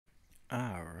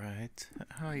Alright,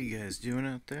 how are you guys doing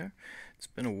out there? It's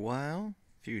been a while,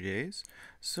 few days,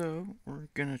 so we're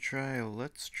gonna try a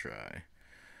let's try.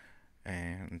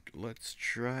 And let's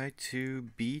try to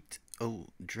beat a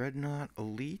Dreadnought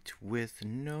Elite with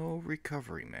no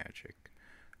recovery magic.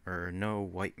 Or no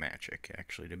white magic,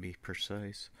 actually, to be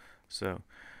precise. So,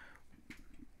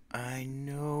 I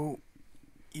know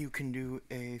you can do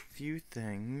a few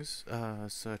things,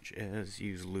 such as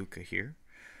use Luca here.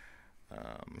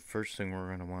 First thing we're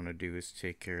going to want to do is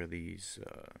take care of these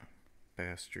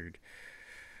bastard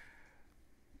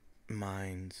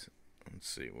mines. Let's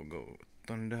see, we'll go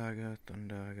Thundaga,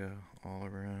 Thundaga, all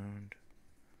around.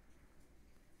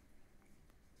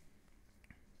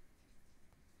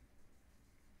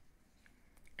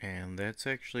 And that's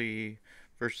actually,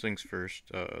 first things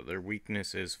first, their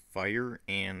weakness is fire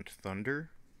and thunder.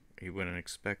 You wouldn't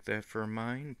expect that for a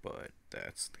mine, but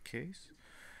that's the case.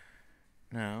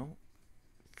 Now,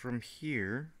 from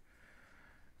here,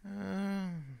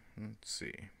 let's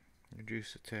see.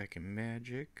 Reduce attack and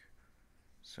magic.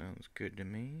 Sounds good to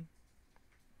me.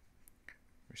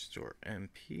 Restore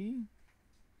MP.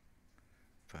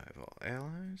 5 all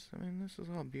allies. I mean, this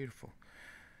is all beautiful.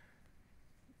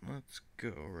 Let's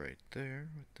go right there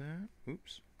with that.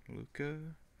 Oops. Luca.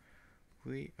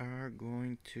 We are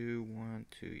going to want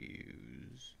to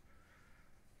use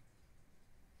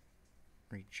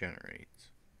regenerate.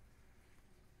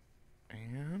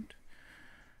 And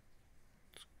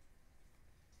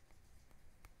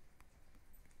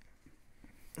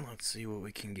let's see what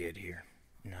we can get here.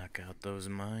 Knock out those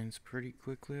mines pretty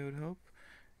quickly, I would hope.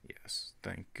 Yes,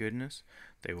 thank goodness.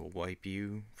 They will wipe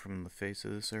you from the face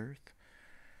of this earth.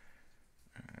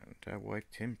 And I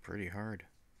wiped him pretty hard.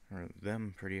 Or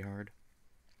them pretty hard.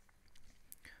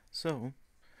 So,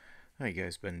 how you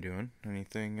guys been doing?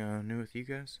 Anything new with you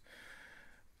guys?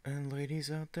 And ladies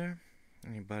out there?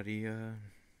 Anybody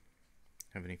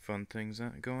have any fun things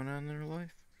going on in their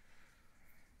life?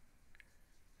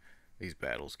 These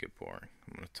battles get boring.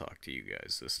 I'm going to talk to you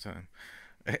guys this time.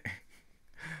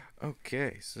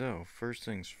 Okay, so first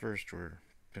things first, we're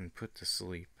been put to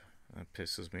sleep. That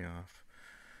pisses me off.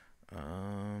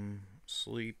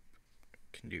 Sleep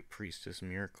can do Priestess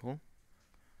Miracle.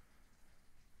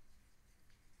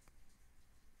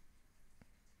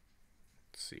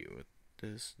 Let's see what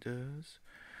this does.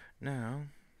 Now,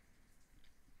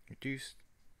 reduce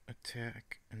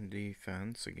attack and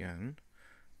defense again.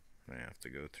 I have to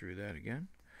go through that again.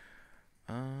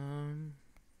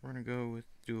 We're gonna go with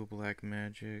dual black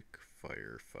magic,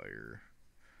 fire, fire,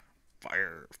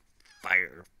 fire,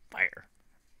 fire, fire.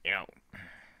 You know,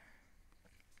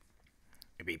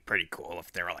 it'd be pretty cool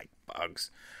if they were like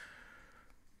bugs.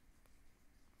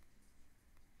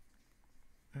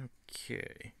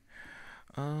 Okay.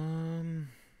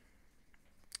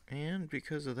 And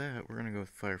because of that, we're gonna go with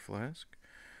Fire Flask.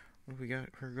 What do we got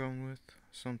her going with?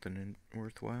 Something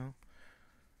worthwhile.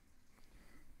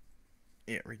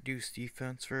 Yeah, reduce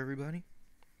defense for everybody.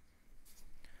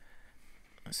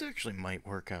 This actually might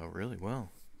work out really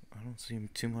well. I don't see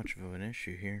too much of an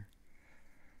issue here.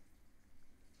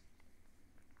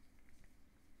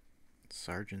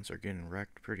 Sergeants are getting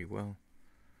wrecked pretty well.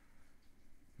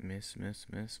 Miss, miss,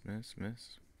 miss, miss,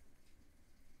 miss.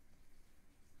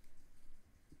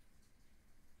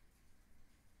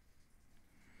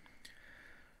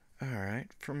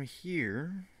 Alright, from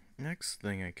here, next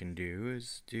thing I can do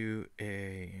is do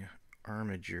a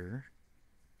Armiger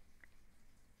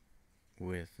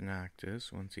with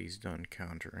Noctis once he's done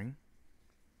countering.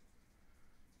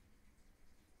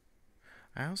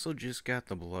 I also just got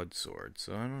the Blood Sword,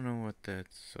 so I don't know what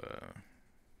that's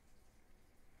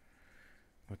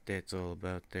all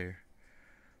about there.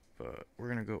 But we're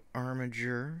gonna go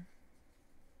Armiger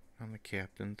on the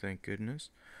captain, thank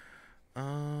goodness.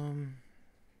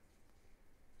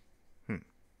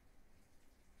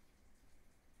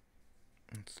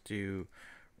 Let's do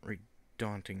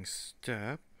Daunting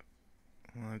Step.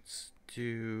 Let's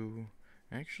do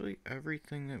actually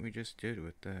everything that we just did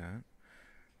with that.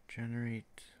 Generate.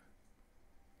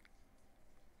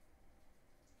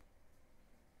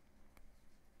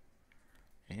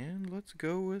 And let's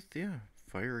go with, yeah,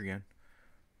 fire again.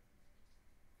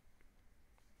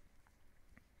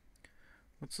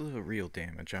 What's the real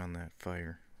damage on that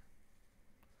fire?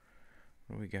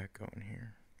 What do we got going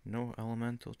here? No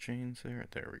elemental chains there?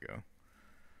 There we go.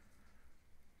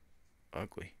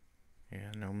 Ugly.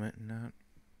 Yeah, not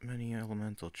many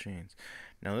elemental chains.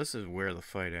 Now this is where the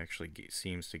fight actually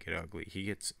seems to get ugly. He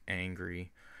gets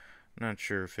angry. I'm not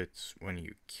sure if it's when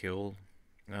you kill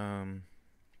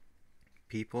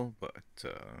people, but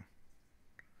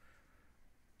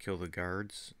kill the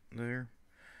guards there.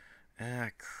 Ah,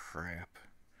 crap.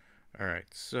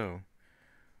 Alright, so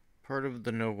part of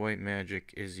the no white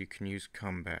magic is you can use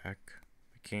comeback.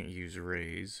 We can't use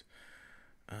raise.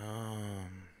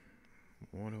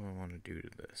 What do I want to do to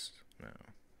this now?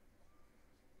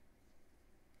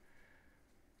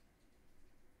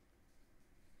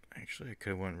 Actually, I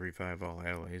could have went revive all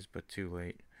allies, but too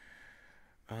late.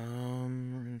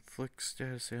 Inflict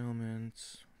status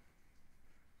ailments.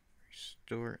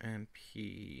 Restore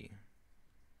MP.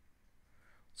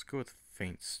 Let's go with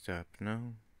faint step,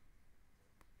 no?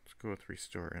 Let's go with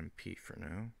restore MP for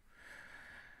now.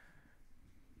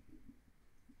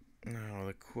 Now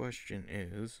the question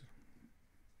is,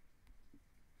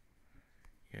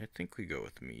 yeah, I think we go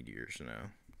with meteors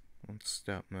now. Let's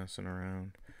stop messing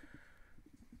around.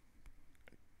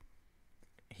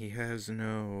 He has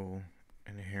no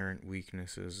inherent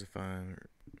weaknesses, if I'm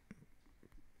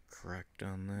correct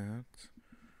on that.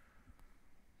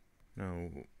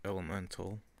 No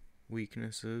elemental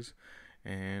weaknesses,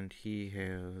 and he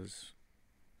has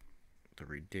the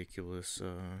ridiculous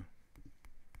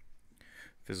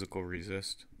physical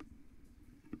resist.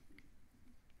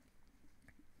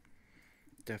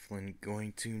 Definitely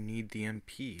going to need the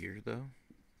MP here, though.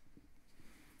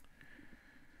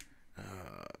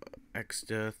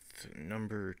 X-Death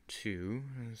number 2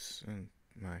 is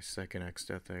my second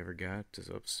X-Death I ever got. Is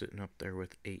sitting up there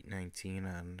with 819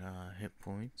 on hit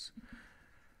points.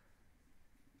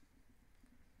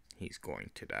 He's going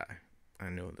to die. I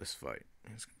know this fight.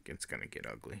 It's gonna get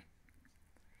ugly.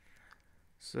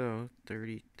 So,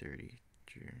 30.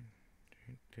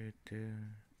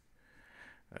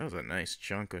 That was a nice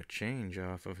chunk of change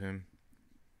off of him.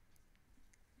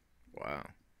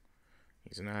 Wow.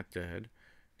 He's not dead.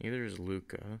 Neither is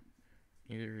Luca.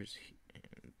 Neither is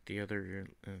the other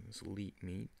is Elite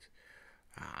Meat.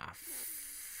 Ah,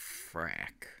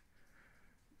 frack.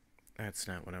 That's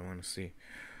not what I want to see.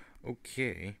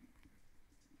 Okay.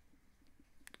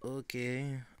 What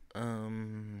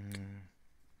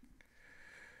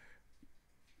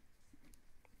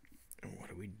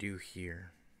do we do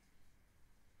here?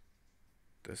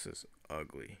 This is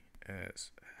ugly as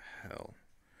hell.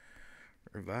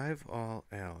 Revive all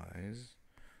allies.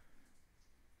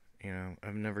 You know,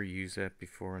 I've never used that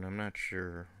before, and I'm not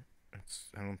sure.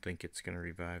 I don't think it's going to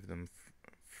revive them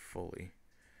fully,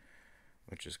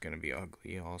 which is going to be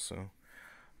ugly also.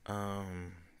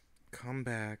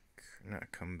 Comeback,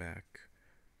 not comeback.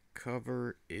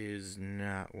 Cover is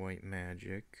not white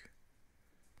magic.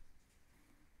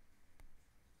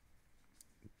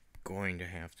 Going to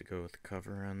have to go with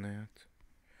cover on that.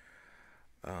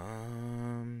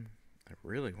 I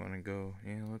really want to go.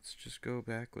 Yeah, let's just go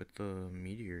back with the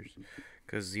meteors,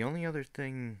 because the only other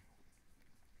thing.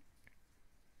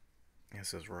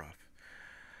 This is rough.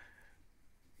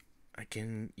 I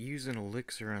can use an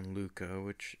elixir on Luca,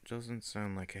 which doesn't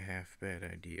sound like a half bad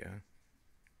idea.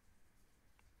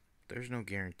 There's no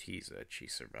guarantees that she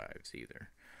survives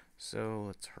either, so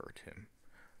let's hurt him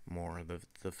more. The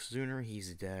sooner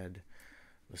he's dead,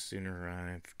 the sooner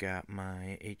I've got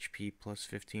my HP plus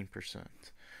 15%.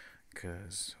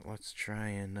 Because let's try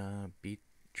and beat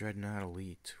Dreadnought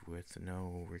Elite with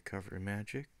no recovery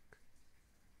magic.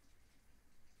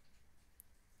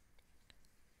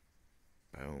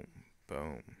 Boom,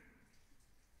 boom.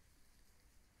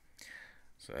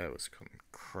 So that was some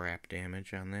crap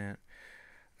damage on that.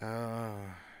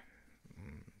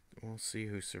 We'll see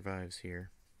who survives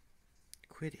here.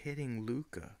 Quit hitting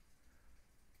Luca.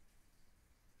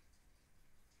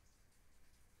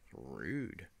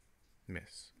 Rude.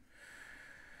 Miss.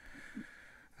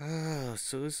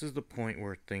 So this is the point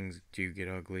where things do get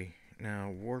ugly. Now,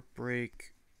 Warp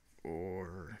Break,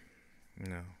 or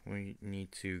no, we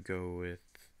need to go with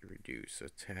reduce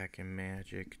attack and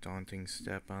magic, daunting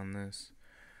step on this.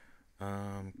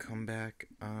 Come back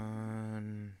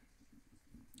on.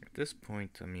 At this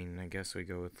point, I mean, I guess we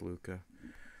go with Luca.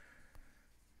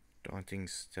 Daunting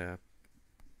step.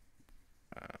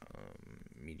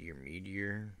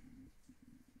 Meteor.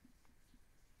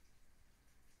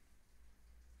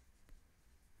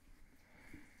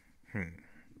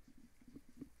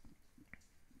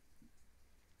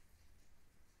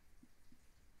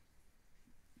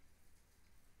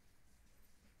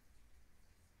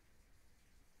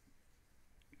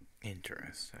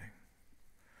 Interesting.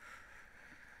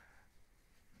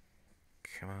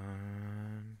 Come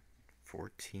on.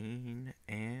 14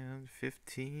 and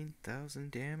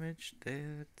 15,000 damage.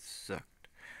 That sucked.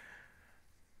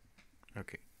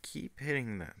 Okay, keep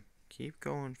hitting them. Keep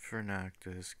going for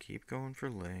Noctis. Keep going for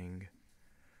Ling.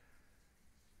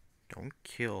 Don't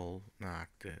kill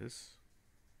Noctis.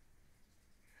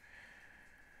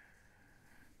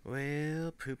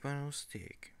 Well, poop on a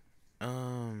stick.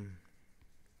 I'm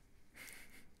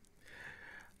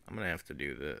gonna have to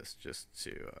do this just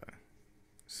to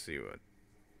see what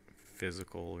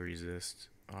physical resist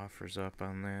offers up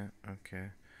on that.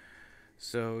 Okay.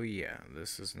 So yeah,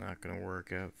 this is not gonna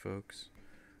work out, folks.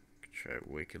 Try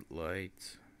Wicked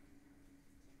Light.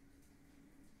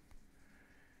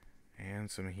 And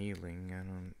some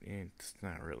healing. It's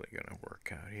not really gonna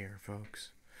work out here,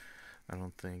 folks. I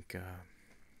don't think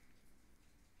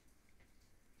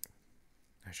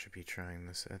I should be trying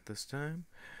this at this time.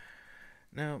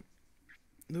 Now,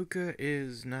 Luca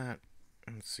is not,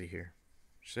 let's see here.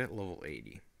 She's at level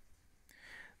 80.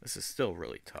 This is still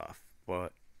really tough,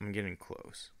 but I'm getting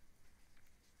close.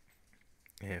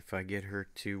 If I get her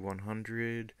to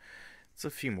 100, it's a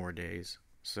few more days.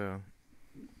 So,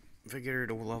 if I get her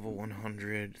to level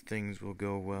 100, things will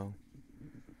go well.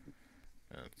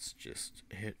 Let's just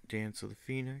hit Dance of the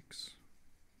Phoenix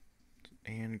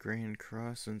and Grand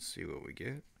Cross and see what we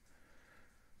get.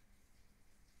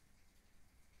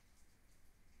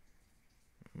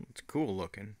 It's cool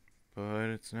looking, but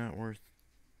it's not worth.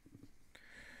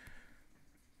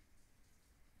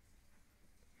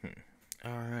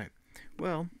 Alright.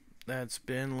 Well, that's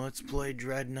been Let's Play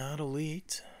Dreadnought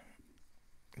Elite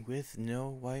with no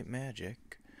white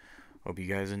magic. Hope you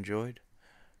guys enjoyed.